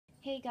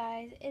Hey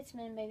guys, it's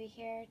Baby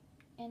here,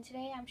 and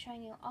today I'm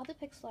showing you all the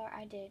pixel art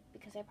I did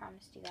because I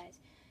promised you guys.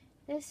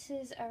 This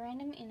is a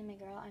random anime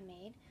girl I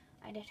made.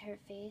 I did her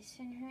face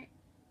I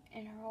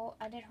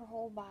did her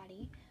whole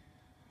body,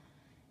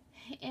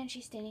 and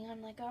she's standing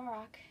on like a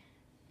rock.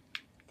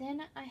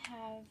 Then I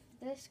have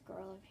this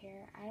girl over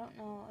here. I don't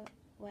know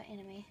what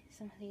anime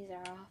some of these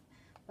are off,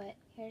 but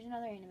here's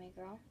another anime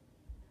girl.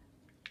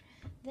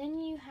 Then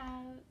you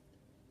have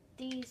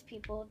these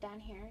people down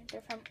here.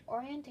 They're from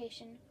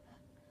Orientation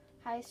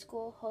High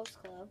School Host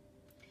Club.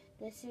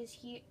 This is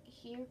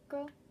Hiro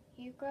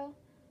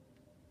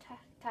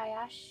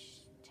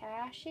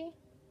Tayashi,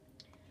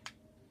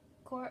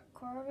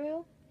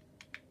 Koru,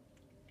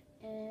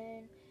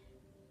 and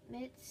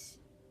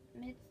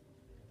Mitsuini.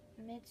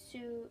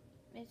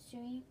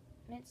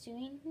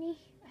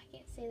 I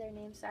can't say their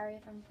name. Sorry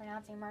if I'm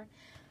pronouncing them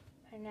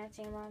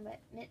wrong. But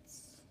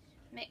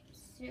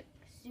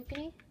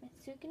Mitsukini,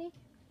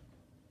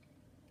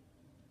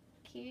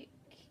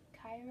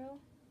 Kiro,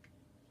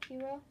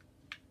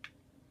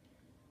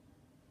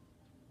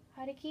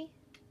 Haruki,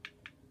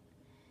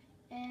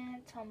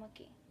 and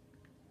Tomoki.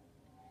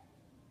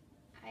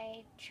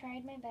 I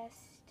tried my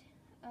best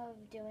of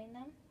doing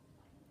them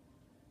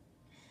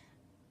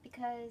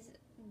because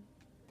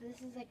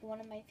this is like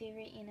one of my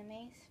favorite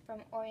animes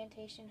from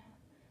Orientation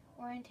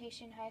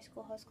High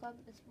School Host Club.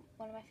 It's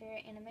one of my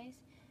favorite animes,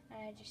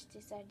 and I just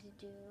decided to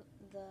do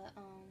the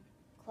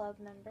club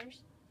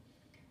members.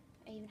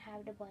 I even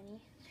have the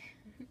bunny.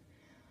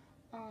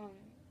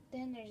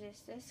 Then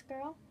there's this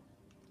girl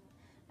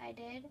I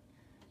did.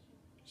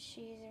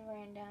 She's a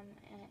random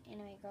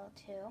anime girl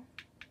too.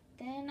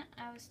 Then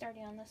I was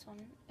starting on this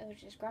one. It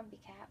was just Grumpy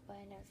Cat, but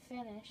I never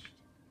finished.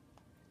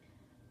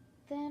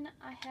 Then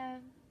I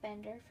have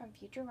Bender from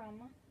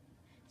Futurama,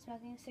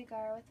 smoking a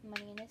cigar with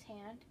money in his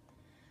hand.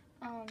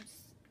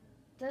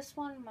 This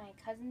one my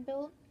cousin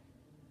built,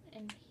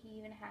 and he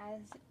even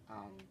has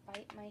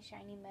bite my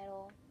shiny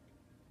metal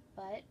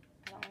butt.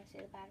 I don't want to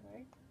say the bad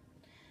word.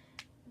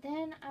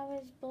 Then I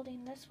was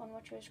building this one,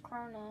 which was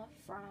Krona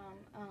from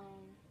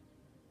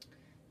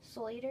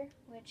Soul Eater,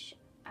 which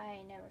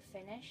I never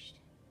finished.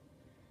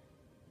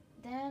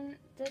 Then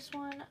this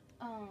one,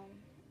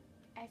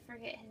 I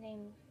forget his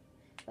name,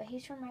 but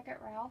he's from Wreck-It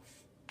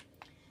Ralph,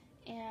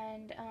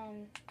 and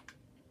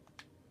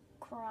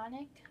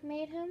Chronic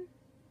made him.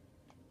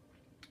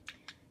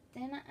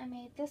 Then I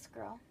made this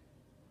girl,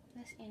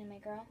 this anime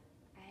girl.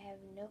 I have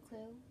no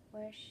clue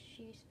where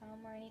she's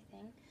from or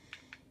anything.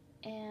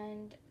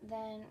 And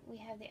then we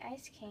have the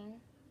Ice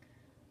King,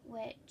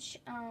 which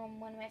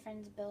one of my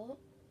friends built.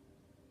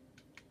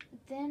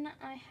 Then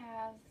I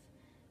have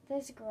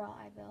this girl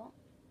I built.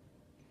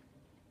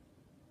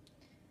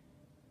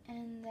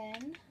 And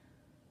then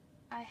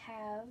I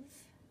have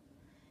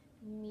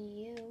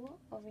Miu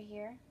over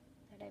here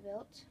that I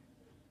built.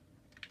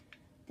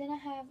 Then I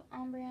have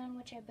Umbreon,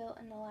 which I built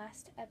in the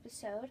last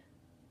episode.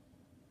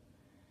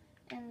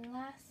 And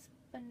last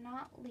but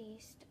not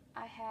least,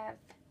 I have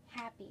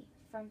Happy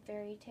from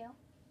Fairy Tail,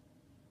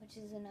 which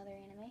is another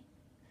anime.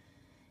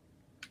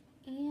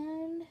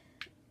 And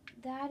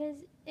that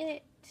is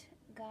it,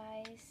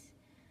 guys.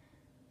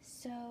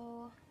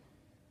 So,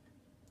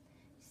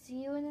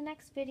 see you in the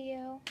next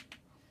video.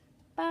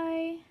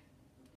 Bye.